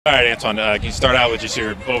All right, Antoine, can you start out with just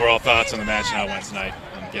your overall thoughts on the match and how it went tonight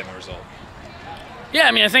and getting the result? Yeah,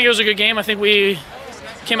 I think it was a good game. I think we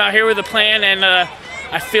came out here with a plan, and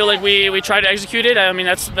I feel like we tried to execute it.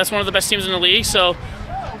 That's one of the best teams in the league. So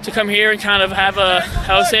to come here and kind of have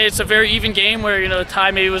I would say it's a very even game where the tie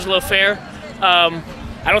maybe was a little fair. I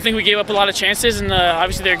don't think we gave up a lot of chances, and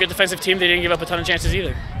obviously they're a good defensive team. They didn't give up a ton of chances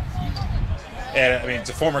either. And it's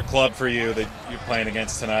a former club for you that you're playing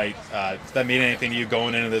against tonight. Does that mean anything to you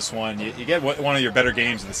going into this one? You get one of your better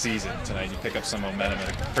games of the season tonight. You pick up some momentum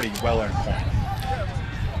at a pretty well-earned point.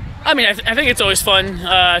 I think it's always fun.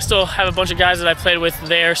 I still have a bunch of guys that I played with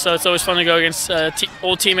there, so it's always fun to go against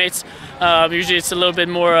old teammates. Usually it's a little bit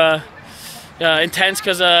more intense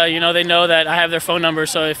because they know that I have their phone number.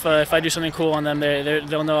 So if I do something cool on them,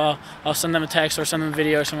 they'll know I'll send them a text or send them a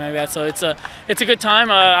video or something like that. So it's a good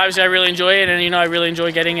time. Obviously I really enjoy it, and I really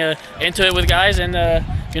enjoy getting into it with guys, and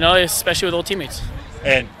especially with old teammates.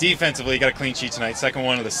 And defensively, you got a clean sheet tonight, second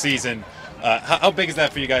one of the season. How big is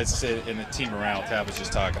that for you guys in the team morale? Tab was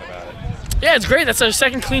just talking about it. Yeah, it's great. That's our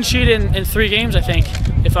second clean sheet in 3 games, I think,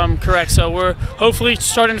 if I'm correct. So we're hopefully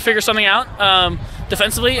starting to figure something out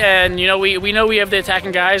defensively, and we know we have the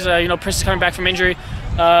attacking guys. Prince is coming back from injury.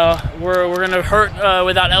 We're going to hurt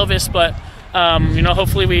without Elvis, but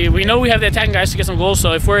hopefully we know we have the attacking guys to get some goals.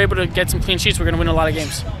 So if we're able to get some clean sheets, we're going to win a lot of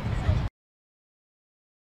games.